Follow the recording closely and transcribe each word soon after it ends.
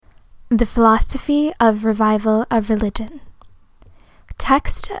The Philosophy of Revival of Religion.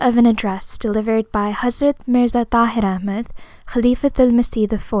 Text of an address delivered by Hazrat Mirza Tahir Ahmad, Khalifatul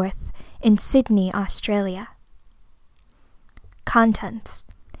Masih IV, in Sydney, Australia. Contents: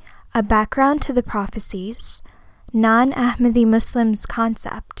 a background to the prophecies, non-Ahmadi Muslims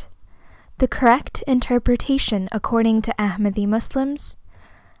concept, the correct interpretation according to Ahmadi Muslims,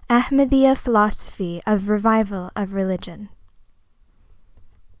 Ahmadiyya philosophy of revival of religion.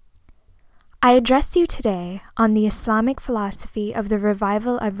 I address you today on the Islamic philosophy of the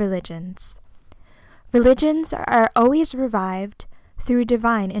revival of religions. Religions are always revived through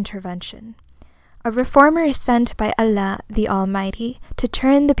divine intervention. A reformer is sent by Allah the Almighty to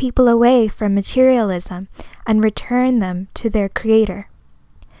turn the people away from materialism and return them to their Creator.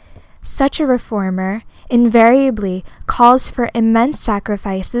 Such a reformer invariably calls for immense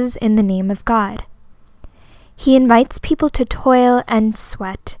sacrifices in the name of God. He invites people to toil and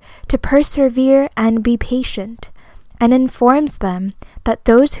sweat, to persevere and be patient, and informs them that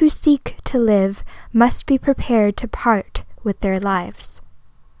those who seek to live must be prepared to part with their lives.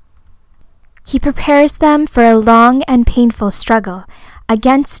 He prepares them for a long and painful struggle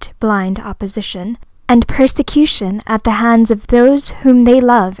against blind opposition and persecution at the hands of those whom they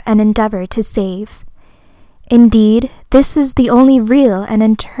love and endeavor to save. Indeed, this is the only real and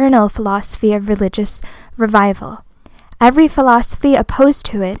eternal philosophy of religious revival. Every philosophy opposed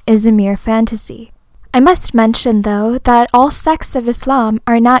to it is a mere fantasy. I must mention, though, that all sects of Islam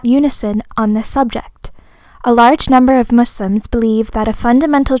are not unison on this subject. A large number of Muslims believe that a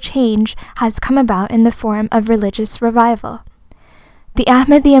fundamental change has come about in the form of religious revival. The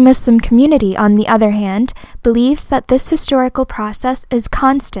Ahmadiyya Muslim community, on the other hand, believes that this historical process is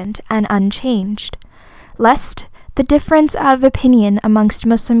constant and unchanged. Lest the difference of opinion amongst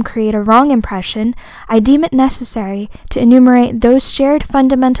Muslims create a wrong impression, I deem it necessary to enumerate those shared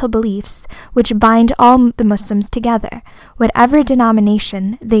fundamental beliefs which bind all the Muslims together, whatever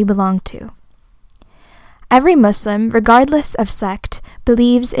denomination they belong to. Every Muslim, regardless of sect,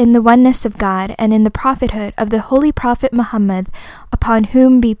 believes in the oneness of God and in the prophethood of the Holy Prophet Muhammad, upon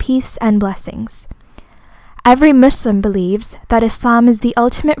whom be peace and blessings. Every Muslim believes that Islam is the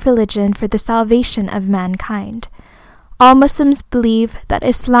ultimate religion for the salvation of mankind. All Muslims believe that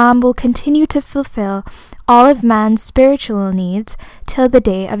Islam will continue to fulfill all of man's spiritual needs till the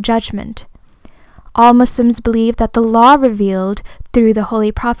day of judgment. All Muslims believe that the law revealed through the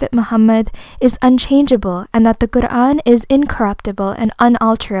Holy Prophet Muhammad is unchangeable and that the Quran is incorruptible and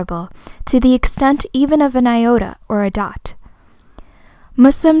unalterable, to the extent even of an iota or a dot.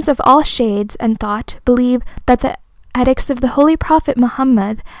 Muslims of all shades and thought believe that the edicts of the Holy Prophet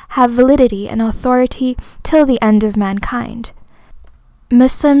Muhammad have validity and authority till the end of mankind.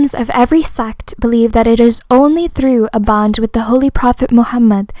 Muslims of every sect believe that it is only through a bond with the Holy Prophet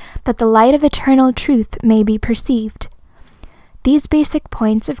Muhammad that the light of eternal truth may be perceived. These basic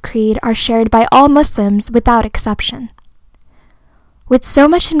points of creed are shared by all Muslims without exception. With so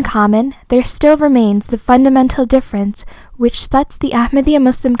much in common, there still remains the fundamental difference which sets the Ahmadiyya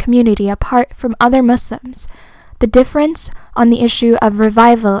Muslim community apart from other Muslims, the difference on the issue of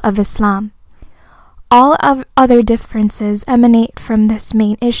revival of Islam. All of other differences emanate from this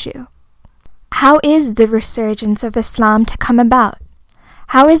main issue. How is the resurgence of Islam to come about?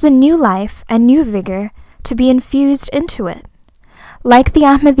 How is a new life and new vigor to be infused into it? Like the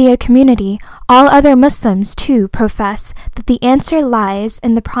Ahmadiyya community, all other Muslims too profess that the answer lies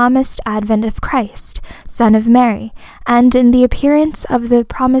in the promised advent of Christ, son of Mary, and in the appearance of the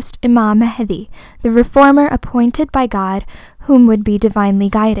promised Imam Mahdi, the reformer appointed by God whom would be divinely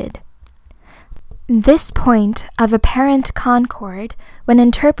guided. This point of apparent concord, when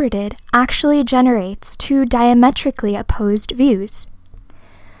interpreted, actually generates two diametrically opposed views.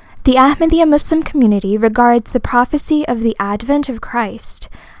 The Ahmadiyya Muslim community regards the prophecy of the advent of Christ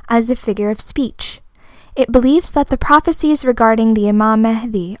as a figure of speech. It believes that the prophecies regarding the Imam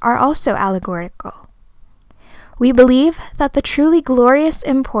Mahdi are also allegorical. We believe that the truly glorious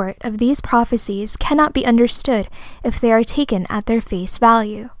import of these prophecies cannot be understood if they are taken at their face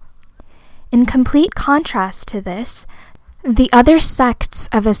value. In complete contrast to this, the other sects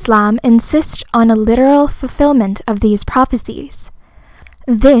of Islam insist on a literal fulfillment of these prophecies.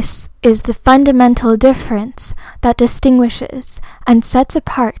 This is the fundamental difference that distinguishes and sets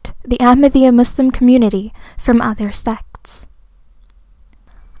apart the Ahmadiyya Muslim community from other sects.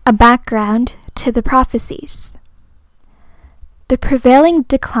 A background to the prophecies. The prevailing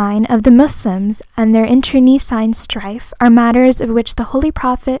decline of the Muslims and their internecine strife are matters of which the Holy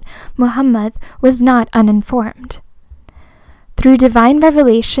Prophet Muhammad was not uninformed. Through divine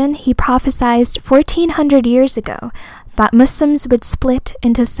revelation, he prophesied 1400 years ago that Muslims would split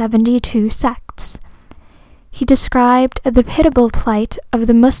into 72 sects. He described the pitiable plight of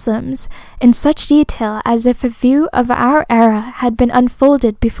the Muslims in such detail as if a view of our era had been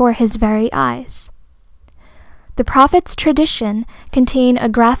unfolded before his very eyes. The Prophet's tradition contained a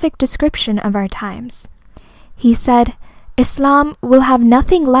graphic description of our times. He said, "Islam will have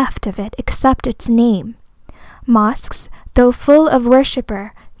nothing left of it except its name. Mosques, though full of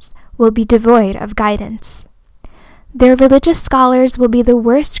worshippers, will be devoid of guidance. Their religious scholars will be the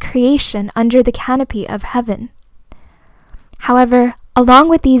worst creation under the canopy of heaven." However, along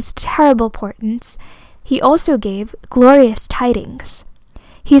with these terrible portents, he also gave glorious tidings.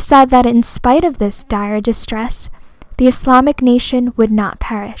 He said that in spite of this dire distress, the Islamic nation would not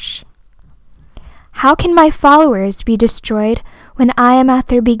perish. "How can my followers be destroyed when I am at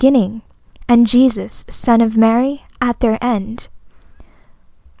their beginning, and Jesus, son of Mary, at their end?"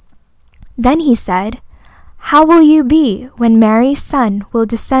 Then he said, "How will you be when Mary's son will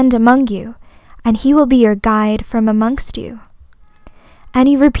descend among you, and he will be your guide from amongst you?" And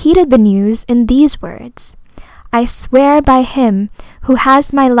he repeated the news in these words, "I swear by him who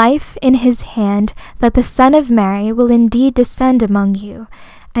has my life in his hand that the Son of Mary will indeed descend among you,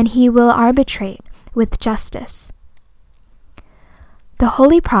 and he will arbitrate with justice." The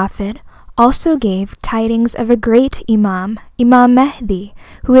Holy Prophet also gave tidings of a great Imam, Imam Mahdi,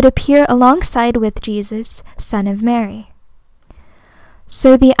 who would appear alongside with Jesus, son of Mary.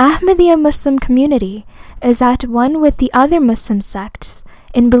 So the Ahmadiyya Muslim community is at one with the other Muslim sects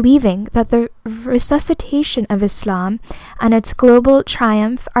in believing that the resuscitation of Islam and its global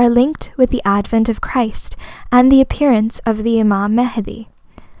triumph are linked with the advent of Christ and the appearance of the Imam Mahdi.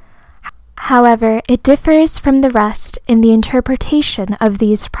 However, it differs from the rest in the interpretation of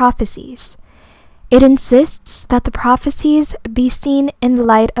these prophecies. It insists that the prophecies be seen in the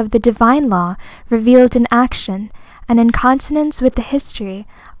light of the divine law revealed in action and in consonance with the history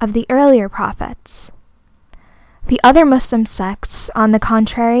of the earlier prophets. The other Muslim sects, on the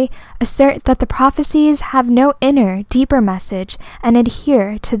contrary, assert that the prophecies have no inner, deeper message and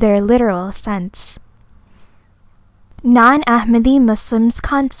adhere to their literal sense. Non-Ahmadi Muslims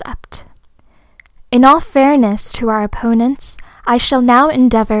concept. In all fairness to our opponents, I shall now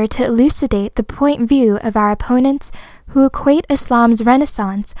endeavor to elucidate the point of view of our opponents who equate Islam's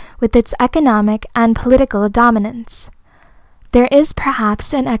renaissance with its economic and political dominance. There is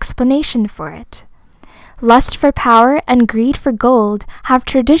perhaps an explanation for it. Lust for power and greed for gold have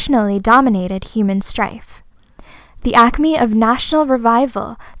traditionally dominated human strife. The acme of national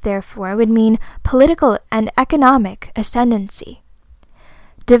revival, therefore, would mean political and economic ascendancy.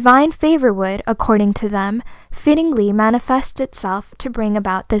 Divine favor would, according to them, fittingly manifest itself to bring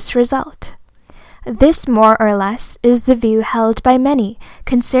about this result. This, more or less, is the view held by many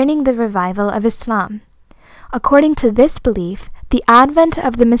concerning the revival of Islam. According to this belief, the advent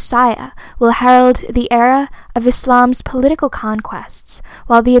of the Messiah will herald the era of Islam's political conquests,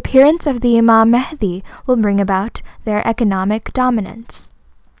 while the appearance of the Imam Mahdi will bring about their economic dominance.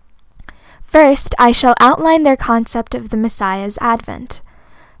 First, I shall outline their concept of the Messiah's advent.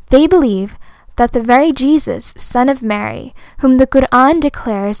 They believe that the very Jesus, son of Mary, whom the Quran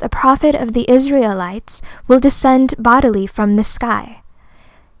declares a prophet of the Israelites, will descend bodily from the sky.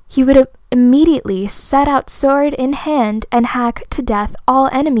 He would immediately set out sword in hand and hack to death all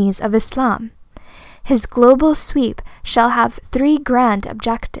enemies of Islam. His global sweep shall have 3 grand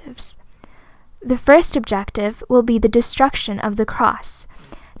objectives. The first objective will be the destruction of the cross,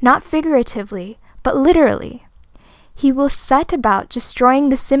 not figuratively, but literally. He will set about destroying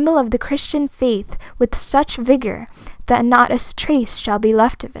the symbol of the Christian faith with such vigor that not a trace shall be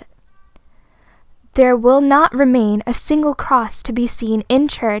left of it. There will not remain a single cross to be seen in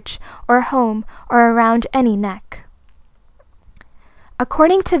church or home or around any neck.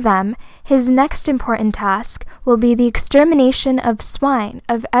 According to them, his next important task will be the extermination of swine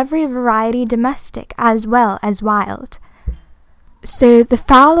of every variety domestic as well as wild. So the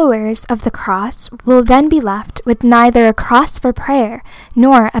followers of the cross will then be left with neither a cross for prayer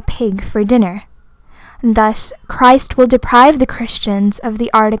nor a pig for dinner. Thus, Christ will deprive the Christians of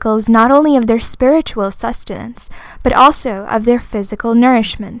the articles not only of their spiritual sustenance, but also of their physical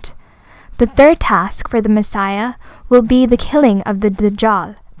nourishment. The third task for the Messiah will be the killing of the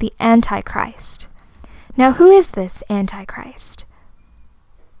Dajjal, the Antichrist. Now, who is this Antichrist?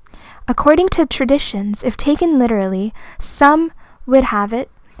 According to traditions, if taken literally, some would have it,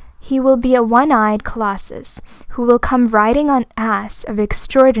 he will be a one-eyed colossus who will come riding on an ass of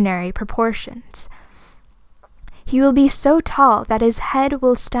extraordinary proportions. He will be so tall that his head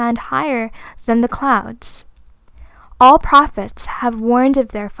will stand higher than the clouds. All prophets have warned of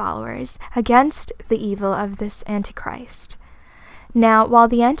their followers against the evil of this Antichrist. Now, while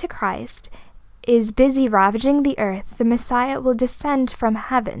the Antichrist is busy ravaging the earth, the Messiah will descend from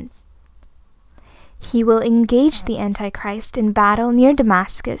heaven. He will engage the Antichrist in battle near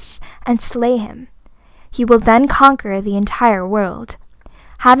Damascus and slay him. He will then conquer the entire world.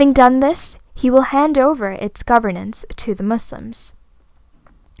 Having done this, he will hand over its governance to the Muslims.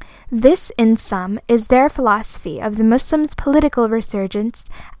 This, in sum, is their philosophy of the Muslims' political resurgence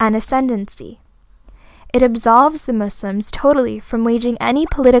and ascendancy. It absolves the Muslims totally from waging any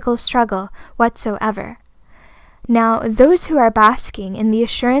political struggle whatsoever. Now, those who are basking in the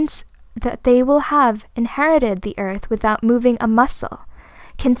assurance that they will have inherited the earth without moving a muscle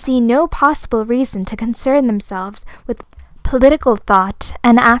can see no possible reason to concern themselves with political thought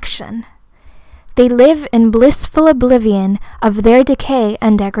and action. They live in blissful oblivion of their decay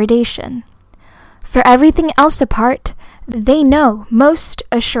and degradation. For everything else apart, they know most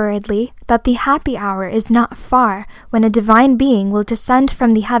assuredly that the happy hour is not far when a divine being will descend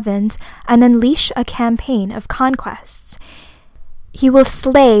from the heavens and unleash a campaign of conquests. He will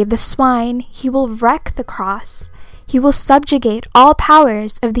slay the swine, he will wreck the cross, he will subjugate all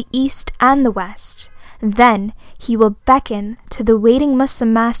powers of the east and the west. Then he will beckon to the waiting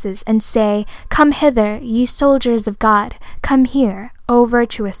Muslim masses and say, "Come hither, ye soldiers of God, come here, O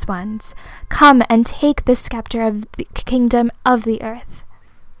virtuous ones, come and take the scepter of the kingdom of the earth."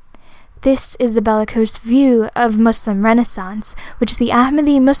 This is the bellicose view of Muslim Renaissance, which the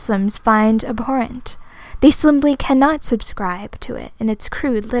Ahmadi Muslims find abhorrent. They simply cannot subscribe to it in its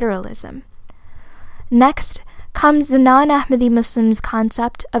crude literalism. Next comes the non-Ahmadi Muslims'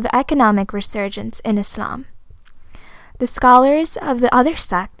 concept of economic resurgence in Islam. The scholars of the other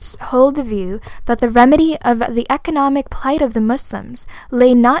sects hold the view that the remedy of the economic plight of the Muslims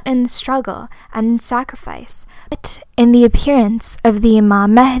lay not in the struggle and in sacrifice, but in the appearance of the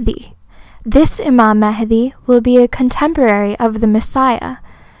Imam Mahdi. This Imam Mahdi will be a contemporary of the Messiah.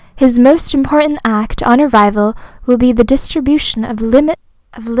 His most important act on arrival will be the distribution of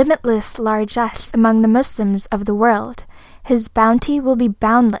limitless largesse among the Muslims of the world. His bounty will be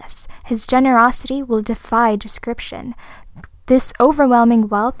boundless. His generosity will defy description. This overwhelming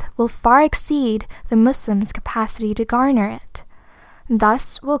wealth will far exceed the Muslims' capacity to garner it.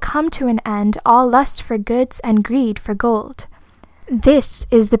 Thus will come to an end all lust for goods and greed for gold. This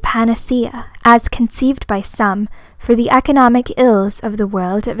is the panacea, as conceived by some, for the economic ills of the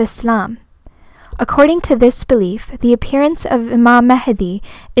world of Islam. According to this belief, the appearance of Imam Mahdi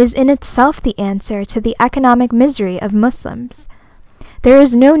is in itself the answer to the economic misery of Muslims. There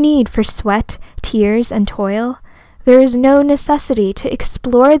is no need for sweat, tears, and toil. There is no necessity to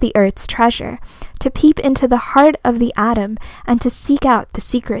explore the earth's treasure, to peep into the heart of the atom, and to seek out the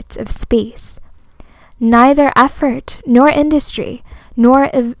secrets of space. Neither effort, nor industry, nor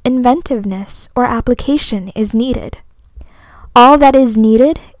inventiveness or application is needed. All that is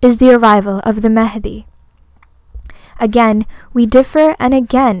needed is the arrival of the Mahdi. Again, we differ, and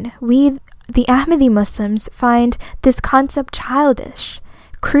again, we, the Ahmadi Muslims, find this concept childish,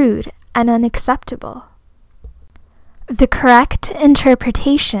 crude, and unacceptable. The correct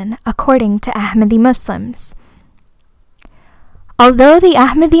interpretation according to Ahmadi Muslims. Although the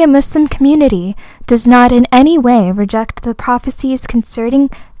Ahmadiyya Muslim community does not in any way reject the prophecies concerning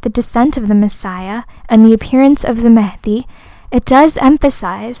the descent of the Messiah and the appearance of the Mahdi, it does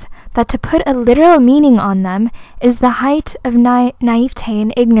emphasize that to put a literal meaning on them is the height of naivete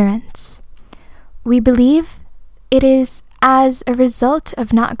and ignorance. We believe it is as a result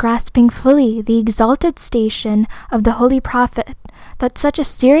of not grasping fully the exalted station of the Holy Prophet that such a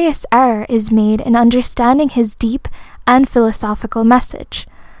serious error is made in understanding his deep and philosophical message.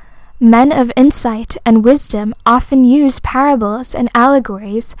 Men of insight and wisdom often use parables and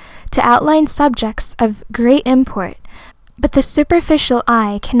allegories to outline subjects of great import, but the superficial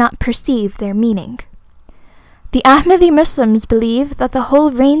eye cannot perceive their meaning. The Ahmadi Muslims believe that the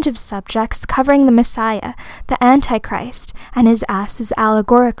whole range of subjects covering the Messiah, the Antichrist, and his ass is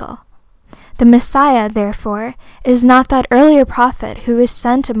allegorical. The Messiah, therefore, is not that earlier prophet who was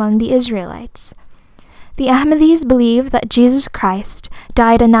sent among the Israelites. The Ahmadis believe that Jesus Christ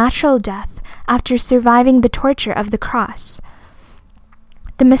died a natural death after surviving the torture of the cross.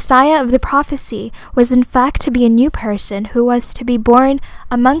 The Messiah of the prophecy was in fact to be a new person who was to be born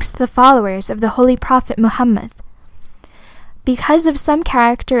amongst the followers of the Holy Prophet Muhammad. Because of some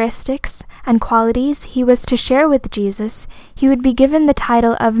characteristics and qualities he was to share with Jesus, he would be given the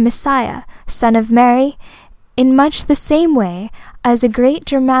title of Messiah, son of Mary, in much the same way as a great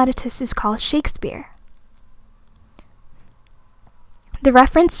dramatist is called Shakespeare. The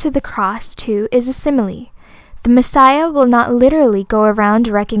reference to the cross, too, is a simile. The Messiah will not literally go around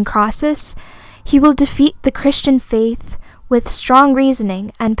wrecking crosses. He will defeat the Christian faith with strong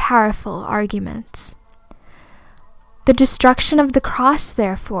reasoning and powerful arguments. The destruction of the cross,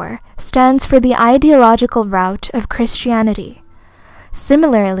 therefore, stands for the ideological rout of Christianity.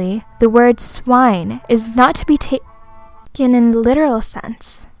 Similarly, the word swine is not to be taken in the literal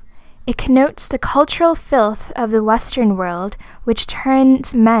sense. It connotes the cultural filth of the Western world, which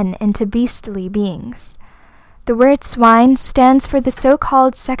turns men into beastly beings. The word swine stands for the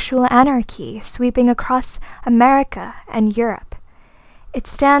so-called sexual anarchy sweeping across America and Europe. It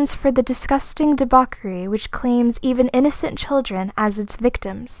stands for the disgusting debauchery which claims even innocent children as its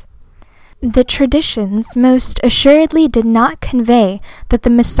victims. The traditions most assuredly did not convey that the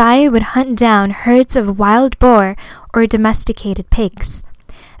Messiah would hunt down herds of wild boar or domesticated pigs.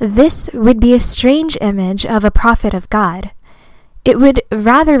 This would be a strange image of a prophet of God. It would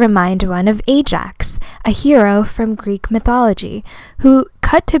rather remind one of Ajax, a hero from Greek mythology, who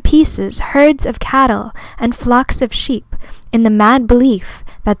cut to pieces herds of cattle and flocks of sheep in the mad belief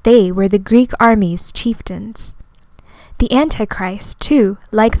that they were the Greek army's chieftains. The Antichrist, too,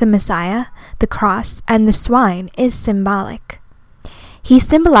 like the Messiah, the cross, and the swine, is symbolic. He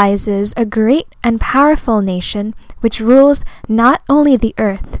symbolizes a great and powerful nation which rules not only the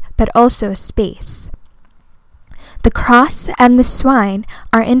earth but also space. The cross and the swine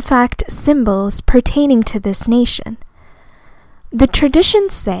are in fact symbols pertaining to this nation. The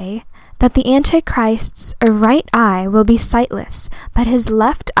traditions say that the Antichrist's right eye will be sightless, but his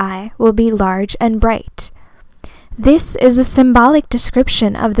left eye will be large and bright. This is a symbolic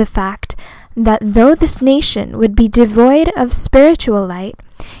description of the fact that though this nation would be devoid of spiritual light,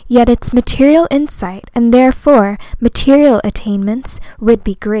 yet its material insight and therefore material attainments would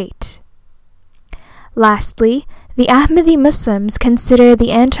be great. Lastly, the Ahmadi Muslims consider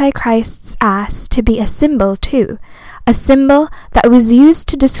the Antichrist's ass to be a symbol too, a symbol that was used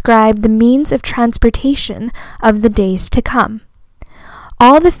to describe the means of transportation of the days to come.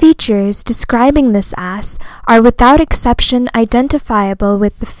 All the features describing this ass are without exception identifiable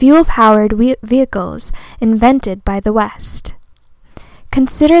with the fuel-powered vehicles invented by the West.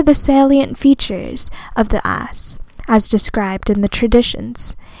 Consider the salient features of the ass, as described in the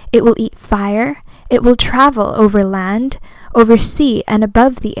traditions. It will eat fire. It will travel over land, over sea, and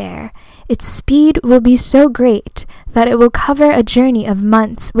above the air. Its speed will be so great that it will cover a journey of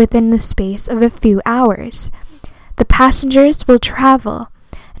months within the space of a few hours. The passengers will travel,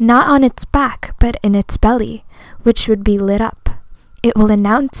 not on its back, but in its belly, which would be lit up. It will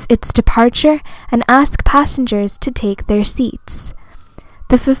announce its departure and ask passengers to take their seats.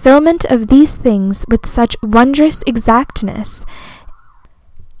 The fulfillment of these things with such wondrous exactness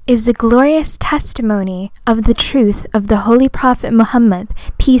is a glorious testimony of the truth of the Holy Prophet Muhammad,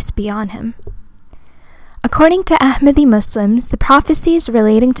 peace be on him. According to Ahmadi Muslims, the prophecies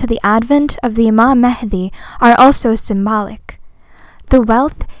relating to the advent of the Imam Mahdi are also symbolic. The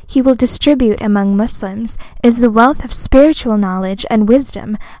wealth he will distribute among Muslims is the wealth of spiritual knowledge and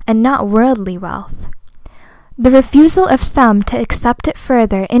wisdom, and not worldly wealth. The refusal of some to accept it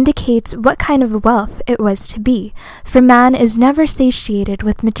further indicates what kind of wealth it was to be, for man is never satiated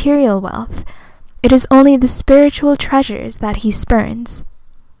with material wealth. It is only the spiritual treasures that he spurns.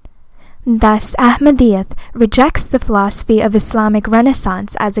 Thus, Ahmadiyyat rejects the philosophy of Islamic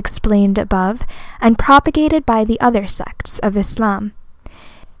Renaissance as explained above and propagated by the other sects of Islam.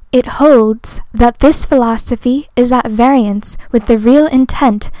 It holds that this philosophy is at variance with the real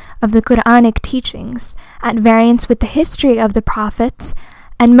intent of the Quranic teachings, at variance with the history of the prophets,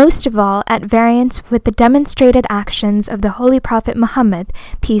 and most of all at variance with the demonstrated actions of the Holy Prophet Muhammad,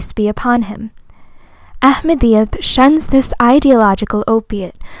 peace be upon him. Ahmadiyyat shuns this ideological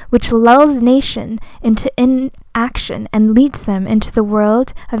opiate, which lulls nation into inaction and leads them into the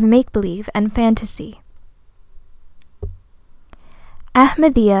world of make-believe and fantasy.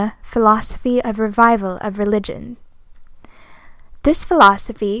 Ahmadiyya philosophy of revival of religion. This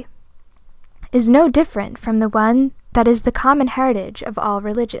philosophy is no different from the one that is the common heritage of all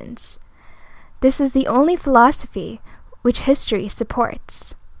religions. This is the only philosophy which history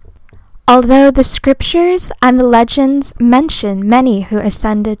supports. Although the scriptures and the legends mention many who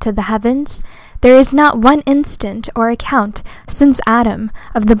ascended to the heavens, there is not one instant or account since Adam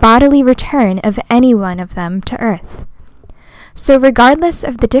of the bodily return of any one of them to earth. So regardless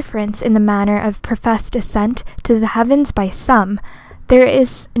of the difference in the manner of professed ascent to the heavens by some, there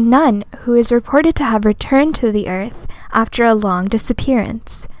is none who is reported to have returned to the earth after a long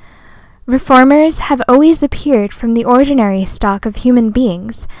disappearance. Reformers have always appeared from the ordinary stock of human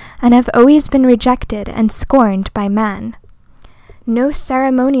beings, and have always been rejected and scorned by man. No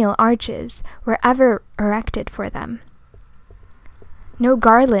ceremonial arches were ever erected for them. No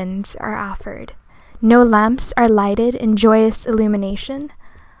garlands are offered. No lamps are lighted in joyous illumination.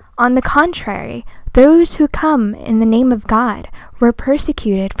 On the contrary, those who come in the name of God were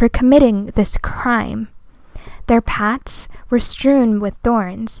persecuted for committing this crime. Their paths were strewn with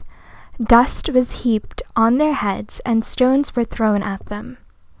thorns. Dust was heaped on their heads, and stones were thrown at them.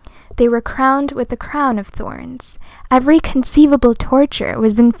 They were crowned with a crown of thorns. Every conceivable torture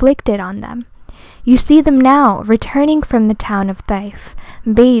was inflicted on them. You see them now returning from the town of Taif,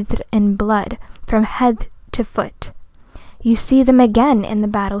 bathed in blood from head to foot. You see them again in the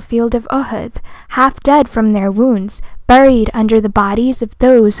battlefield of Uhud, half dead from their wounds, buried under the bodies of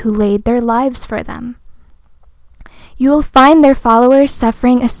those who laid their lives for them. You will find their followers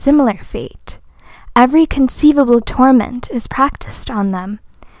suffering a similar fate. Every conceivable torment is practiced on them.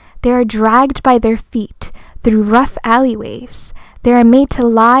 They are dragged by their feet through rough alleyways. They are made to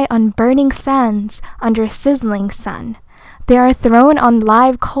lie on burning sands under a sizzling sun. They are thrown on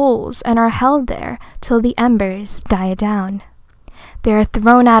live coals and are held there till the embers die down. They are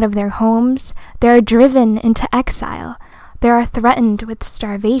thrown out of their homes. They are driven into exile. They are threatened with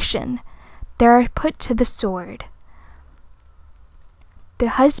starvation. They are put to the sword. The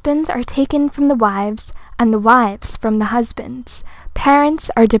husbands are taken from the wives, and the wives from the husbands.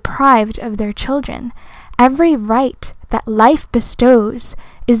 Parents are deprived of their children. Every right that life bestows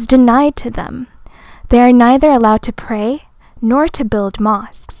is denied to them. They are neither allowed to pray nor to build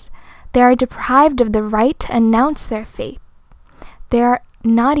mosques. They are deprived of the right to announce their faith. They are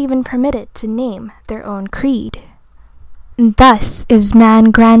not even permitted to name their own creed. Thus is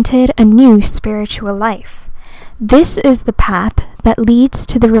man granted a new spiritual life. This is the path that leads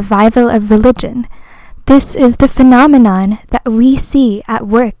to the revival of religion. This is the phenomenon that we see at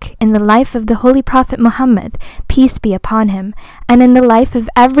work in the life of the Holy Prophet Muhammad, peace be upon him, and in the life of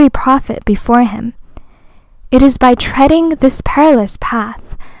every prophet before him. It is by treading this perilous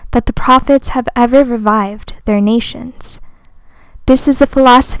path that the prophets have ever revived their nations. This is the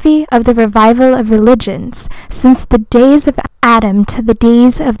philosophy of the revival of religions since the days of Adam to the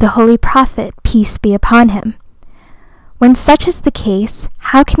days of the Holy Prophet, peace be upon him. When such is the case,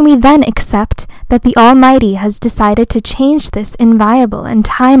 how can we then accept that the Almighty has decided to change this inviolable and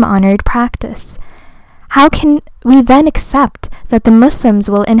time-honored practice? How can we then accept that the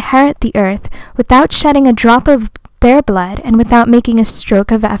Muslims will inherit the earth without shedding a drop of their blood and without making a stroke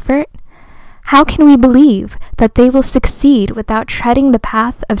of effort? How can we believe that they will succeed without treading the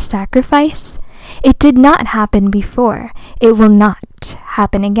path of sacrifice? It did not happen before. It will not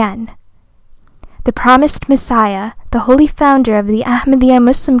happen again. The promised Messiah, the holy founder of the Ahmadiyya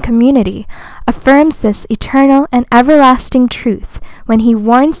Muslim community, affirms this eternal and everlasting truth when he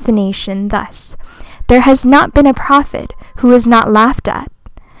warns the nation thus: "There has not been a prophet who is not laughed at."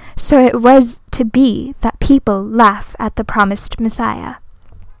 So it was to be that people laugh at the promised Messiah.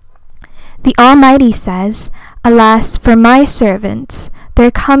 The Almighty says, "Alas for my servants, there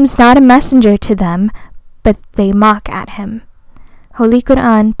comes not a messenger to them, but they mock at him." Holy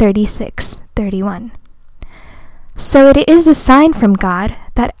Quran 36:31. So it is a sign from God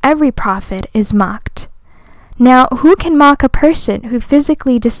that every prophet is mocked. Now, who can mock a person who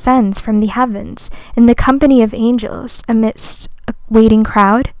physically descends from the heavens in the company of angels amidst a waiting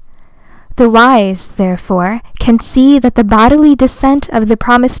crowd? The wise, therefore, can see that the bodily descent of the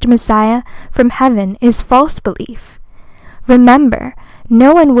promised Messiah from heaven is false belief. Remember,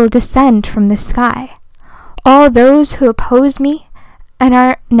 no one will descend from the sky. All those who oppose me and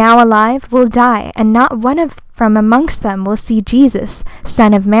are now alive will die, and not one from amongst them will see Jesus,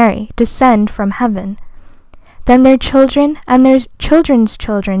 Son of Mary, descend from heaven. Then their children and their children's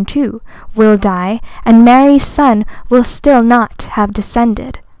children too will die, and Mary's son will still not have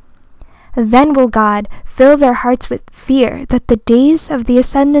descended. Then will God fill their hearts with fear that the days of the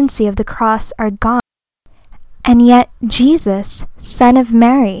ascendancy of the cross are gone. And yet Jesus, Son of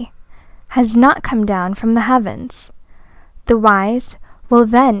Mary, has not come down from the heavens. The wise will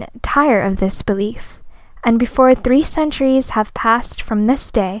then tire of this belief, and before 3 centuries have passed from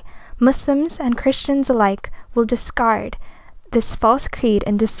this day, Muslims and Christians alike will discard this false creed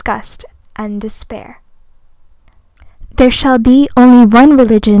in disgust and despair. There shall be only one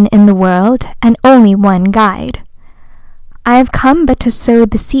religion in the world, and only one guide. I have come but to sow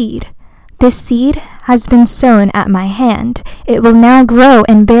the seed. This seed has been sown at my hand. It will now grow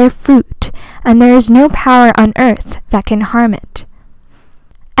and bear fruit, and there is no power on earth that can harm it.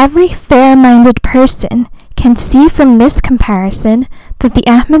 Every fair-minded person can see from this comparison that the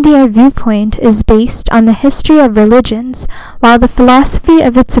Ahmadiyya viewpoint is based on the history of religions, while the philosophy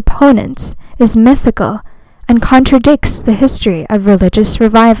of its opponents is mythical and contradicts the history of religious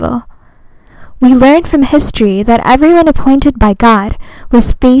revival. We learn from history that everyone appointed by God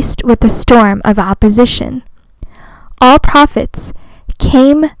was faced with a storm of opposition. All prophets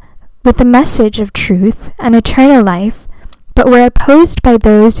came with the message of truth and eternal life, but were opposed by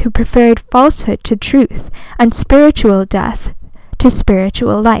those who preferred falsehood to truth and spiritual death to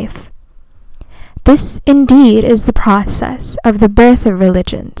spiritual life. This indeed is the process of the birth of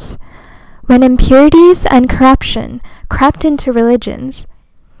religions. When impurities and corruption crept into religions,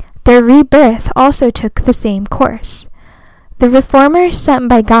 their rebirth also took the same course. The reformers sent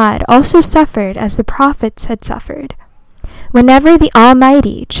by God also suffered as the prophets had suffered. Whenever the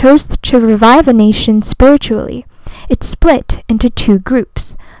Almighty chose to revive a nation spiritually, it split into two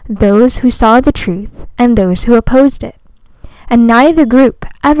groups, those who saw the truth and those who opposed it. And neither group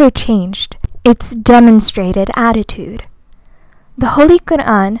ever changed its demonstrated attitude. The Holy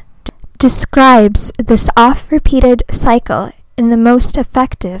Quran describes this oft-repeated cycle in the most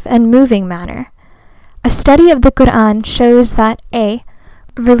effective and moving manner. A study of the Quran shows that a.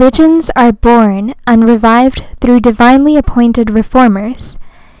 Religions are born and revived through divinely appointed reformers.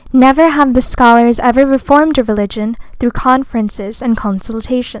 Never have the scholars ever reformed a religion through conferences and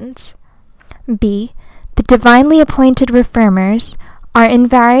consultations. B. The divinely appointed reformers are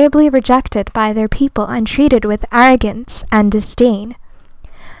invariably rejected by their people and treated with arrogance and disdain.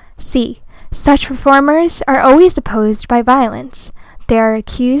 C. Such reformers are always opposed by violence. They are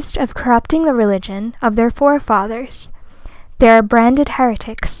accused of corrupting the religion of their forefathers. They are branded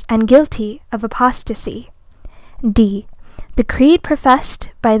heretics and guilty of apostasy. D. The creed professed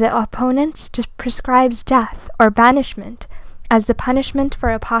by the opponents prescribes death or banishment as the punishment for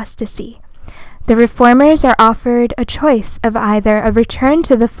apostasy. The reformers are offered a choice of either a return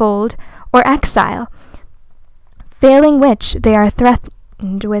to the fold or exile, failing which they are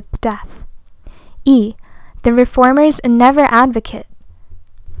threatened with death. E. The reformers never advocate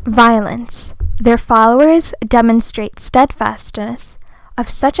violence. Their followers demonstrate steadfastness of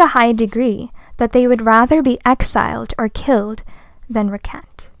such a high degree that they would rather be exiled or killed than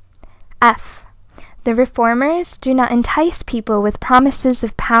recant. F. The reformers do not entice people with promises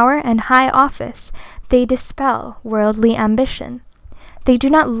of power and high office. They dispel worldly ambition. They do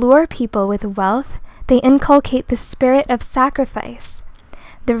not lure people with wealth. They inculcate the spirit of sacrifice.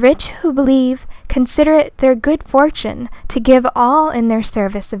 The rich who believe consider it their good fortune to give all in their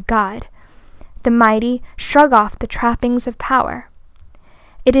service of God. The mighty shrug off the trappings of power.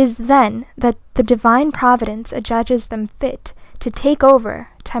 It is then that the divine providence adjudges them fit to take over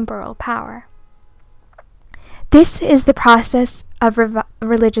temporal power. This is the process of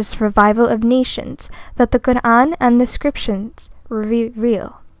religious revival of nations that the Quran and the scriptures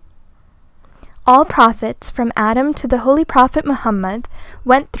reveal. All prophets, from Adam to the Holy Prophet Muhammad,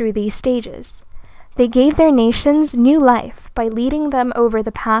 went through these stages. They gave their nations new life by leading them over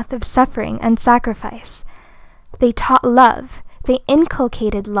the path of suffering and sacrifice. They taught love. They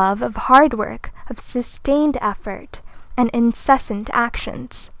inculcated love of hard work, of sustained effort, and incessant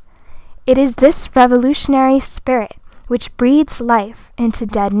actions. It is this revolutionary spirit which breathes life into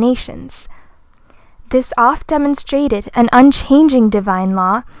dead nations. This oft-demonstrated and unchanging divine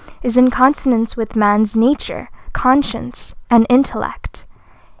law is in consonance with man's nature, conscience, and intellect.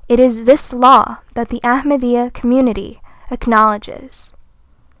 It is this law that the Ahmadiyya community acknowledges.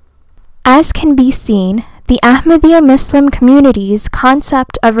 As can be seen, the Ahmadiyya Muslim community's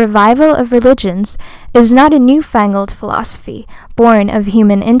concept of revival of religions is not a newfangled philosophy born of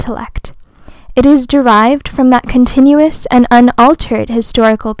human intellect. It is derived from that continuous and unaltered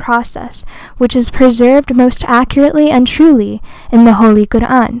historical process which is preserved most accurately and truly in the Holy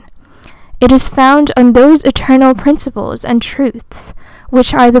Quran. It is found on those eternal principles and truths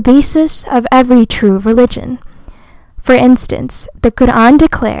which are the basis of every true religion. For instance, the Quran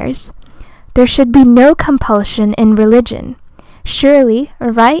declares, "There should be no compulsion in religion. Surely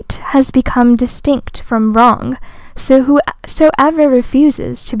right has become distinct from wrong, so whosoever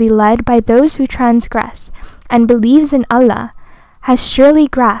refuses to be led by those who transgress and believes in Allah has surely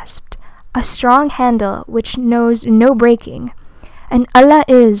grasped a strong handle which knows no breaking, and Allah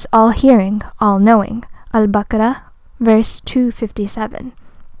is all-hearing, all-knowing." Al-Baqarah, verse 257.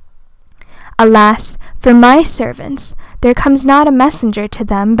 "Alas, for my servants, there comes not a messenger to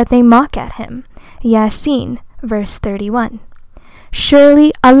them, but they mock at him." Yasin, verse 31.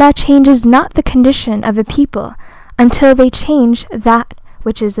 Surely Allah changes not the condition of a people until they change that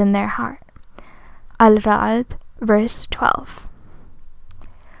which is in their heart. Al-Ra'd, verse 12.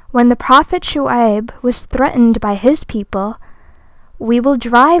 When the Prophet Shu'aib was threatened by his people, "We will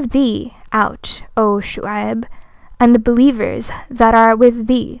drive thee out, O Shu'aib, and the believers that are with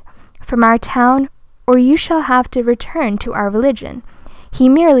thee, from our town or you shall have to return to our religion." He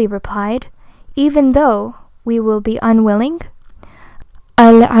merely replied, "Even though we will be unwilling."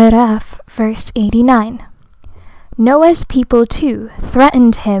 Al-Araf, verse 89. Noah's people too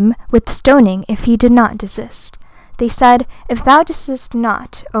threatened him with stoning if he did not desist. They said, "If thou desist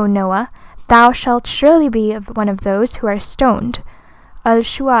not, O Noah, thou shalt surely be one of those who are stoned."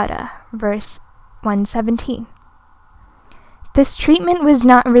 Al-Shu'ara, verse 117. This treatment was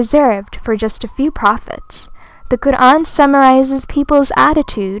not reserved for just a few prophets. The Quran summarizes people's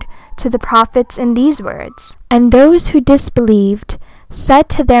attitude to the prophets in these words, "And those who disbelieved said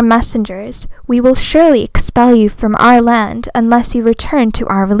to their messengers, 'We will surely expel you from our land unless you return to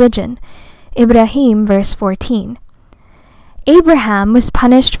our religion.'" Ibrahim, verse 14. Abraham was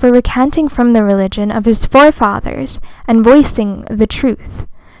punished for recanting from the religion of his forefathers and voicing the truth.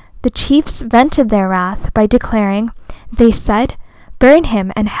 The chiefs vented their wrath by declaring, "They said, 'Burn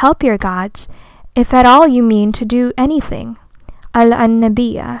him and help your gods, if at all you mean to do anything.'"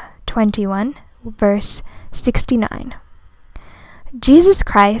 Al-Anbiya 21, verse 69. Jesus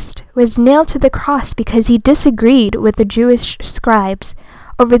Christ was nailed to the cross because he disagreed with the Jewish scribes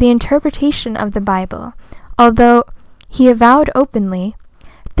over the interpretation of the Bible, although he avowed openly,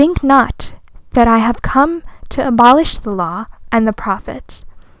 "Think not that I have come to abolish the law and the prophets.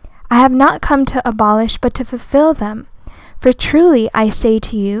 I have not come to abolish but to fulfill them. For truly I say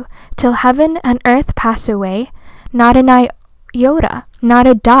to you, till heaven and earth pass away, not an iota, not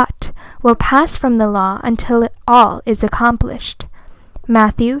a dot, will pass from the law until it all is accomplished."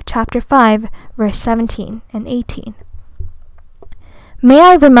 Matthew chapter 5, verse 17 and 18. May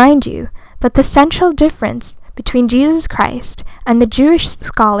I remind you that the central difference between Jesus Christ and the Jewish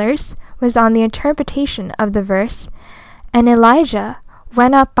scholars was on the interpretation of the verse, "And Elijah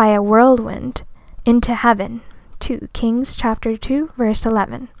went up by a whirlwind into heaven." 2 Kings chapter 2, verse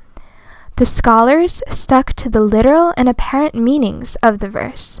 11. The scholars stuck to the literal and apparent meanings of the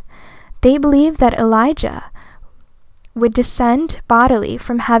verse. They believed that Elijah would descend bodily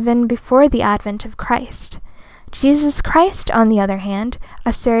from heaven before the advent of Christ. Jesus Christ, on the other hand,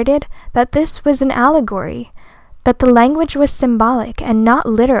 asserted that this was an allegory, that the language was symbolic and not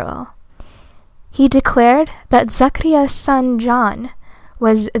literal. He declared that Zechariah's son John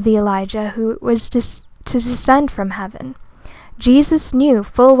was the Elijah who was to descend from heaven. Jesus knew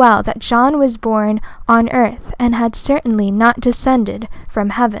full well that John was born on earth and had certainly not descended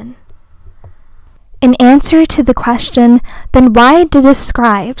from heaven. In answer to the question, "Then why did the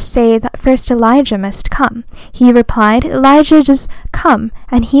scribes say that first Elijah must come?" he replied, "Elijah does come,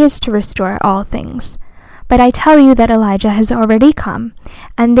 and he is to restore all things. But I tell you that Elijah has already come,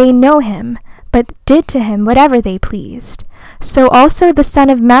 and they know him, but did to him whatever they pleased. So also the Son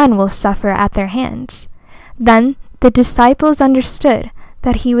of Man will suffer at their hands." Then the disciples understood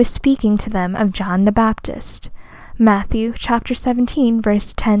that he was speaking to them of John the Baptist. Matthew chapter 17,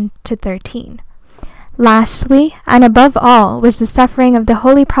 verse 10 to 13. Lastly, and above all, was the suffering of the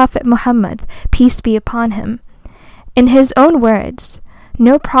Holy Prophet Muhammad, peace be upon him. In his own words,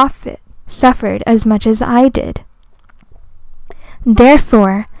 "No prophet suffered as much as I did."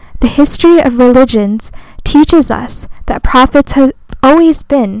 Therefore, the history of religions teaches us that prophets have always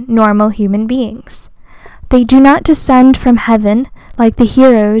been normal human beings. They do not descend from heaven like the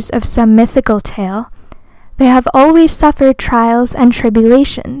heroes of some mythical tale. They have always suffered trials and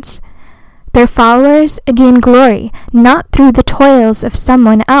tribulations. Their followers gain glory not through the toils of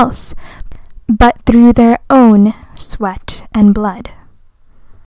someone else, but through their own sweat and blood.